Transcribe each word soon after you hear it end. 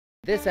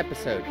This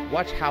episode,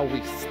 watch how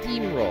we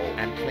steamroll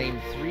and claim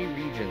 3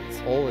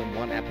 regions all in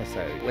one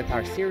episode, with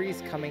our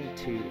series coming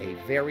to a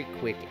very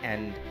quick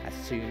end as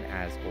soon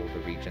as all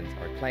the regions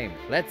are claimed.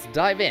 Let's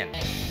dive in!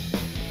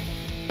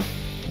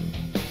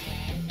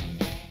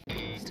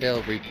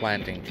 Still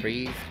replanting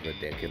trees.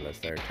 Ridiculous,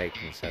 they're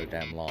taking so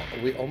damn long.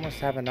 We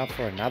almost have enough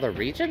for another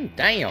region?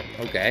 Damn!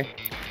 Okay.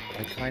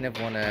 I kind of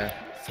want to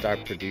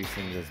start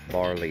producing this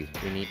barley.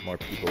 We need more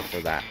people for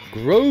that.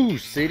 Grow,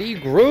 city,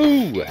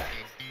 grow!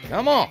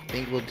 Come on! I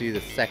think we'll do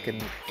the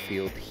second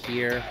field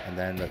here, and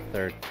then the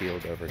third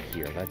field over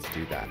here. Let's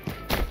do that.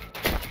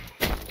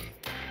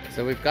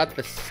 So we've got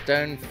the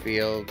stone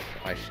field.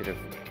 I should have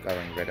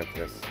gotten rid of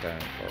this stone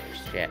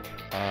for shit.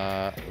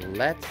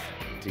 Let's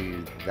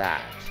do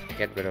that.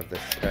 Get rid of the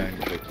stone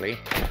quickly.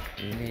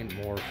 We need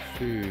more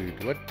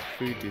food. What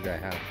food do they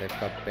have? They've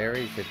got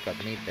berries, they've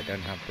got meat, they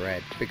don't have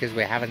bread. Because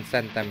we haven't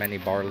sent them any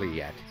barley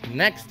yet.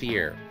 Next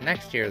year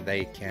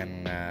they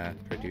can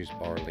produce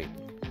barley.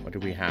 What do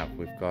we have?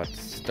 We've got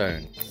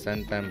stone.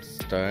 Send them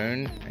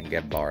stone and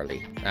get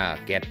barley.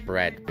 Get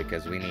bread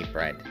because we need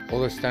bread.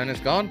 All the stone is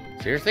gone?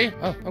 Seriously?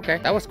 Oh, okay.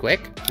 That was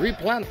quick.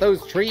 Replant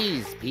those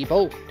trees,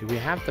 people. Do we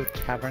have the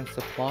tavern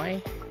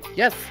supply?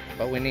 Yes,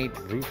 but we need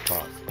roof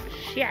tiles.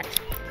 Shit.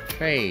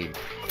 Trade.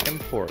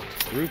 Import.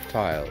 Roof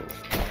tiles.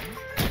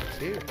 1,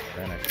 2.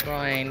 Then a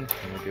shrine.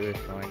 Can we do a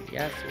shrine?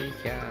 Yes, we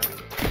can.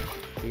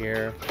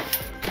 Here.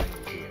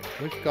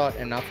 We've got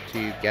enough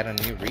to get a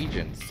new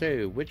region.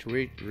 So, which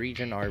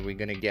region are we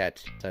gonna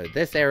get? So,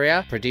 this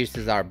area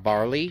produces our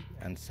barley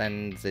and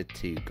sends it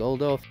to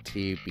Goldolf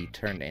to be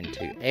turned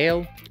into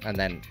ale. And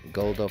then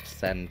Goldolf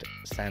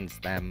sends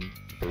them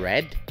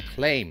bread.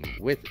 Claim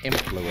with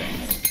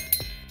influence.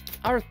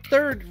 Our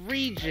third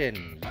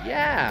region!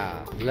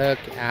 Yeah! Look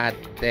at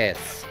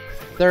this.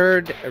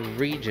 Third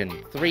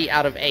region. 3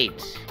 out of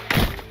 8.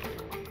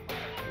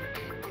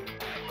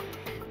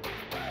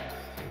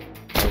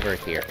 Over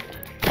here.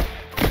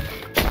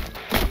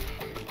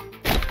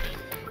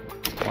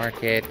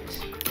 Market.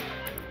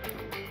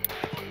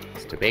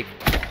 It's too big.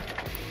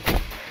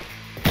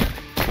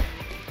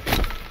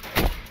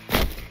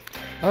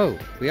 Oh,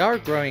 we are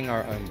growing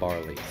our own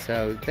barley.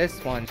 So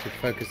this one should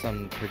focus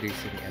on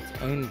producing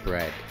its own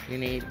bread. You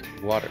need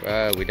water.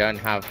 Oh, we don't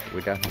have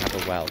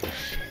a well.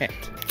 Shit.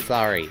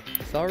 Sorry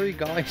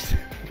guys.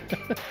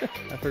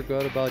 I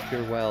forgot about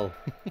your well.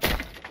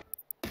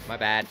 My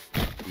bad.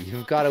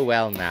 You've got a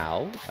well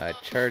now.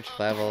 Church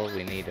level,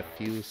 we need a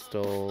few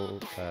stole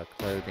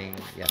clothing.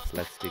 Yes,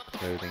 let's do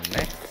clothing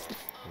next.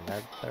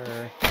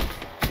 Leather,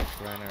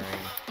 granary,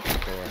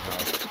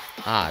 storehouse.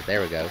 Ah,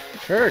 there we go.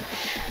 Church!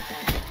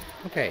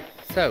 Okay,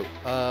 so,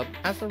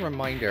 as a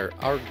reminder,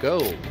 our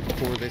goal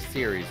for this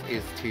series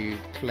is to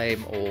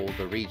claim all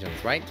the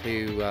regions, right?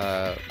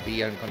 To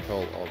be in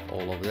control of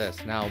all of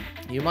this. Now,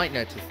 you might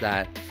notice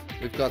that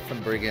we've got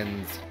some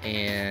brigands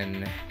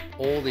in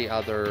all the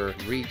other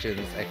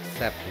regions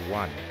except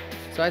one.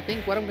 So I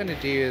think what I'm gonna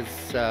do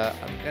is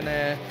I'm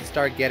gonna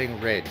start getting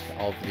rid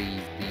of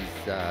these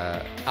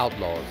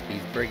outlaws,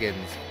 these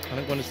brigands. And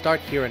I'm gonna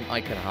start here in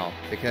Iconhal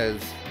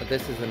because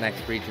this is the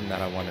next region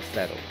that I want to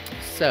settle.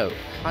 So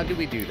how do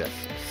we do this?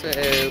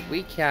 So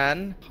we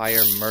can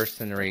hire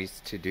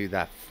mercenaries to do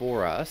that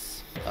for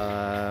us.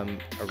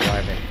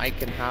 Arrive in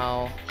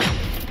Iconhal,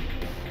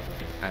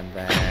 and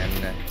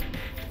then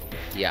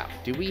yeah.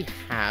 Do we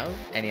have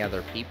any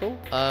other people?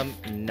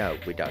 No,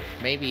 we don't.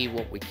 Maybe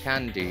what we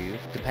can do,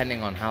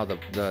 depending on how the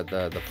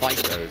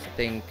fight goes, I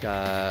think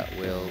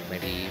we'll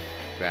maybe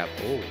grab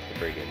the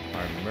brigand,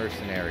 our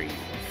mercenaries.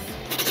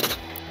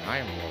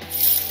 Hire more.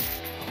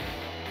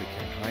 We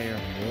can hire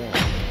more.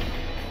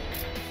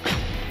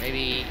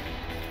 Maybe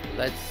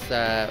let's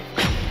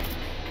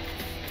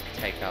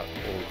take out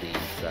all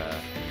these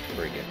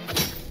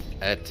brigands.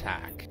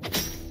 Attack.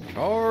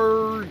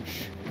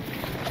 Charge!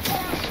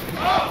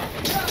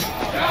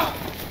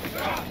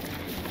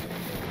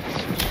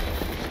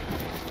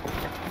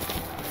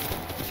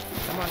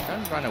 Come on,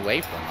 don't run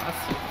away from us.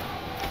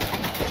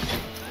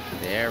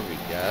 There we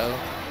go.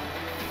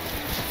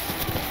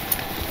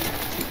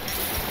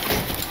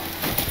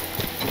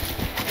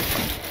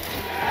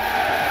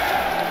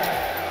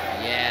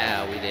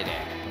 Yeah, we did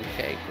it.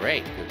 Okay,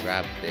 great. We'll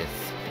grab this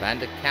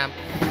bandit camp.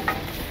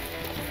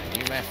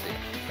 New message.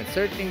 When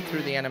searching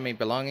through the enemy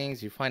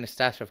belongings, you find a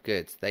stash of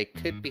goods. They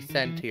could be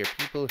sent to your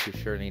people who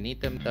surely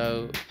need them,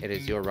 though it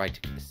is your right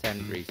to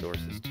send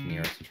resources to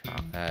nearest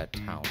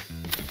town.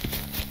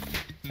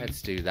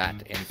 Let's do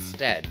that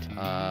instead.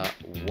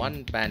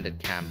 One bandit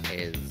camp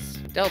is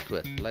dealt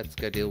with. Let's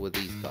go deal with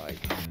these guys.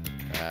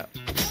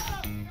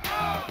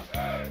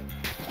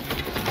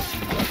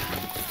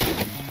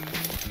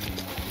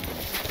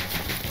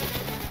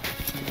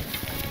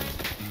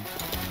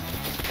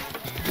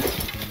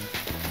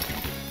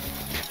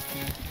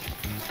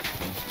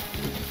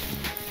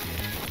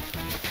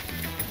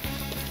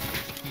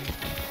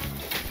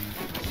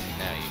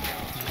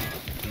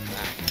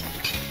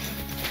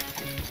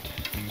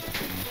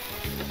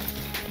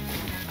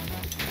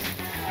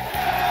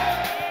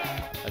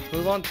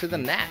 Move on to the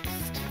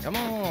next. Come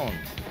on.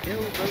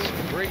 Kill those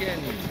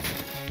brigands.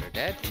 They're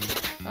dead?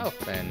 Oh,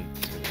 then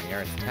to the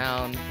nearest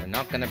town. They're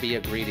not gonna be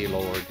a greedy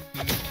lord.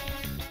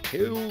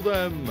 Kill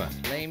them!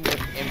 Claim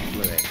with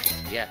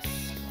influence. Yes.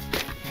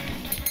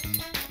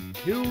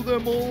 Kill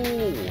them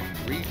all!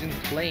 Region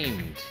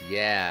claimed.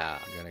 Yeah.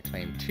 I'm gonna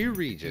claim 2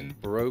 regions.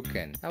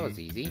 Broken. That was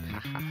easy.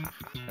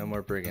 No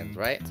more brigands,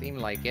 right? Seemed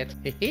like it.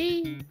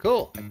 Hee.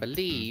 Cool. I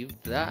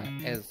believe that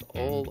is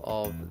all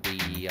of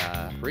the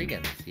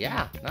brigands.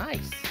 Yeah.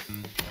 Nice.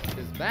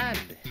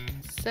 Disband.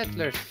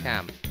 Settlers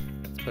camp.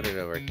 Let's put it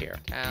over here.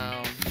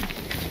 Town.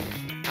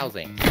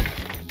 Housing.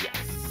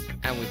 Yes.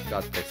 And we've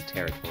got this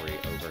territory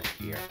over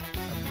here.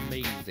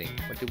 Amazing.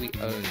 What do we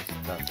own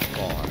thus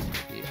far?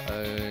 We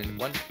own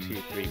 1, 2,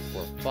 3,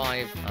 4,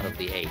 5 out of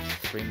the 8.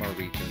 3 more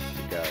regions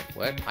to go.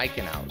 What? I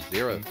can out.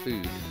 0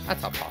 food.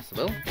 That's not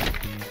possible.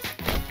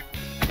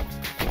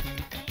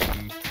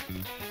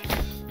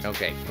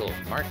 Okay, cool.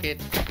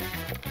 Market.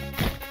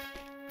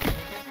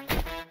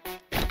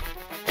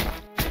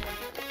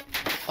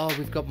 Oh,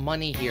 we've got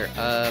money here.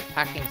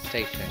 Packing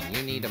station.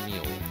 You need a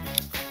mule.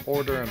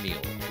 Order a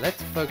mule.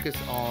 Let's focus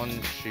on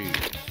shoes.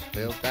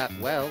 Build that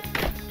well.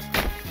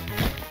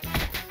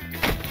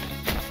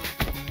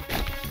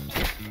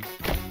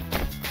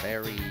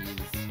 Berries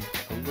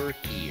over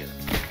here.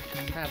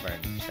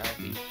 Tavern shall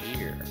be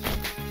here.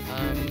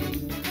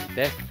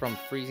 Death from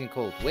freezing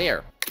cold.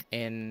 Where?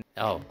 In...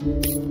 Oh.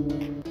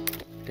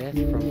 Death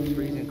from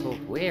freezing cold.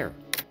 Where?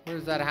 Where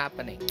is that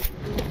happening?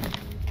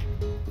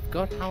 We've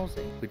got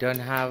housing. We don't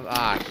have...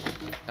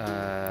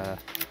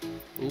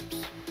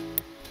 Oops.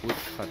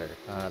 Woodcutter.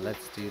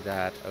 Let's do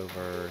that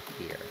over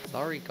here.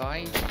 Sorry,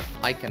 guys.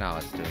 Iconau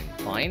is doing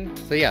fine.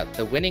 So yeah,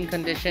 the winning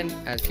condition,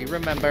 as you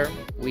remember,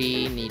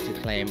 we need to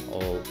claim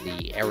all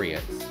the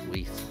areas.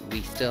 We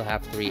still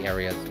have 3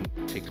 areas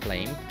to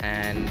claim,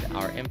 and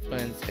our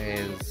influence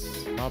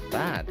is not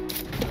bad.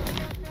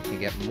 We can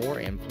get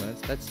more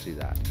influence. Let's do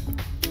that.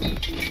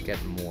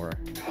 Get more.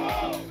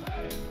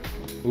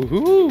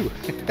 Woohoo!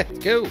 Let's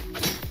go!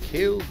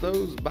 Kill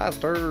those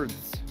bastards!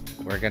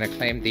 We're gonna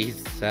claim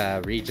these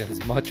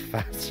regions much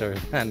faster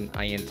than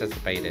I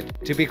anticipated,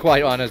 to be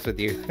quite honest with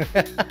you.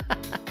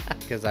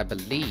 Because I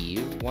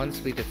believe once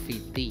we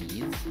defeat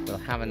these, we'll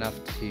have enough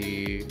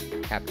to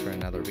capture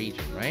another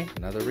region, right?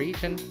 Another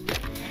region?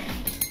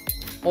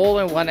 All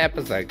in one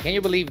episode. Can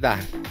you believe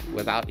that?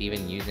 Without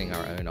even using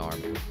our own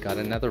army. We've got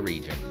another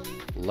region.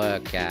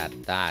 Look at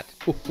that.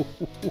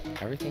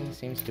 Everything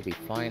seems to be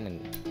fine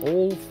and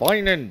all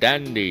fine and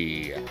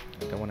dandy. I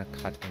don't want to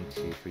cut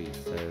into trees,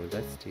 so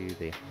let's do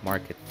the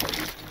market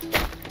first.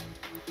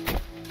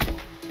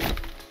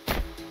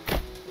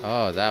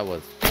 Oh, that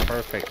was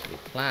perfectly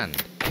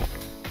planned.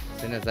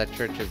 As soon as that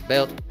church is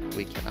built,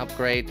 we can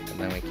upgrade, and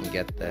then we can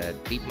get the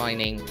deep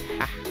mining.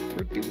 Ha!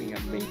 We're doing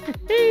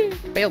amazing.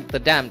 Built the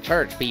damn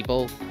church,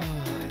 people.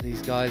 Oh,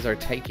 these guys are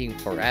taking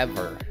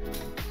forever.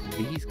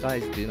 These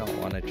guys do not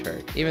want a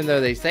church. Even though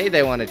they say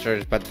they want a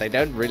church, but they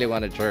don't really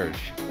want a church.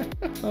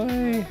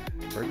 Hi.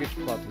 Burgage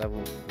plot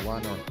level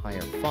 1 or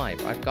higher.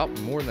 5. I've got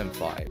more than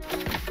 5.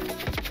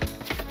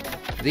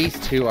 These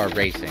 2 are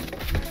racing.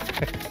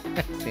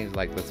 Seems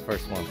like this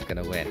first one's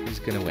gonna win. Who's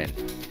gonna win?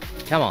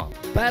 Come on.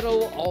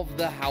 Battle of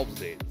the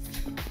houses.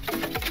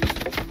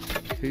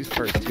 Who's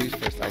first? Who's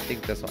first? I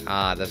think this one.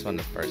 Ah, this one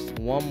is first.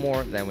 One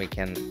more, then we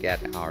can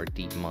get our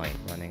deep mine.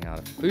 Running out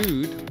of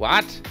food.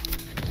 What?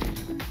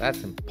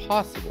 That's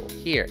impossible.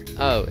 Here.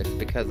 Oh, it's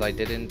because I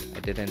didn't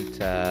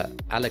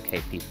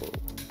allocate people.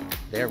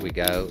 There we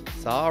go.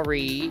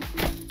 Sorry.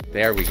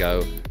 There we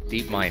go.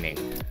 Deep mining.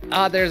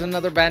 Ah, there's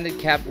another bandit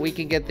cap. We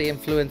can get the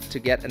influence to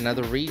get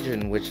another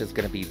region, which is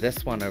going to be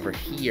this one over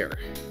here.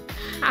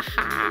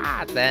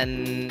 Haha.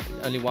 Then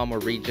only one more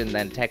region,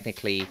 then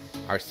technically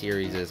our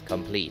series is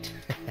complete.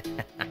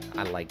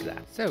 I like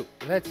that. So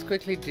let's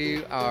quickly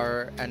do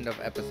our end of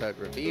episode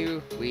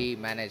review. We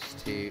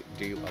managed to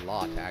do a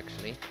lot,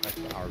 actually. That's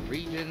our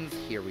regions.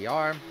 Here we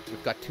are.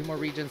 We've got 2 more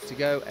regions to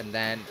go, and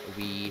then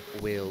we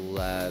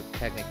will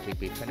technically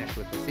be finished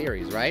with the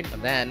series, right?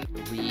 And then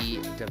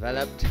we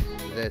developed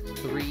the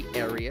 3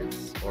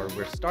 areas, or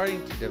we're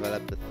starting to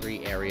develop the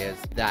 3 areas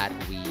that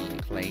we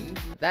claimed.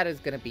 That is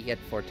going to be it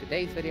for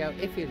today's video.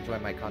 If you enjoy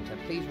my content,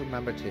 please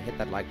remember to hit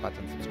that like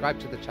button, subscribe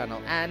to the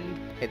channel, and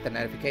hit the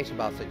notification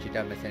bell so that you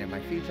don't miss any of my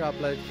future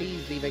uploads.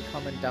 Please leave a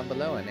comment down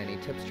below on any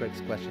tips,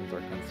 tricks, questions, or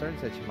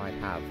concerns that you might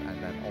have.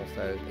 And then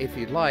also, if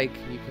you'd like,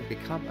 you can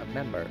become a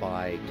member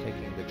by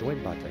clicking the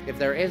join button. If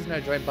there is no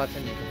join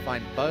button, you can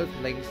find both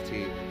links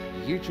to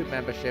YouTube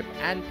membership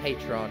and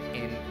Patreon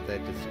in the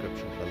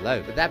description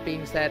below. With that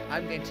being said,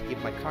 I'm going to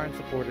give my current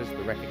supporters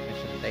the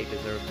recognition they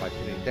deserve by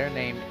putting their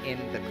name in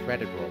the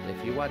credit roll.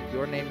 If you want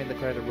your name in the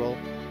credit roll,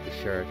 be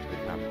sure to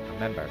become a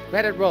member.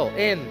 Credit roll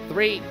in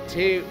 3,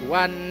 2,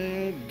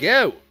 1,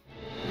 go!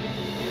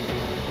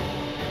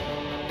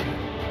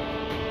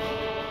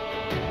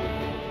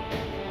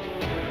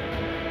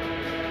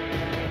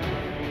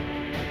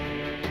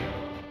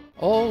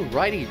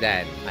 Alrighty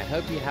then, I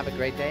hope you have a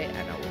great day,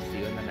 and I will see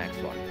you in the next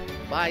one.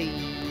 Bye!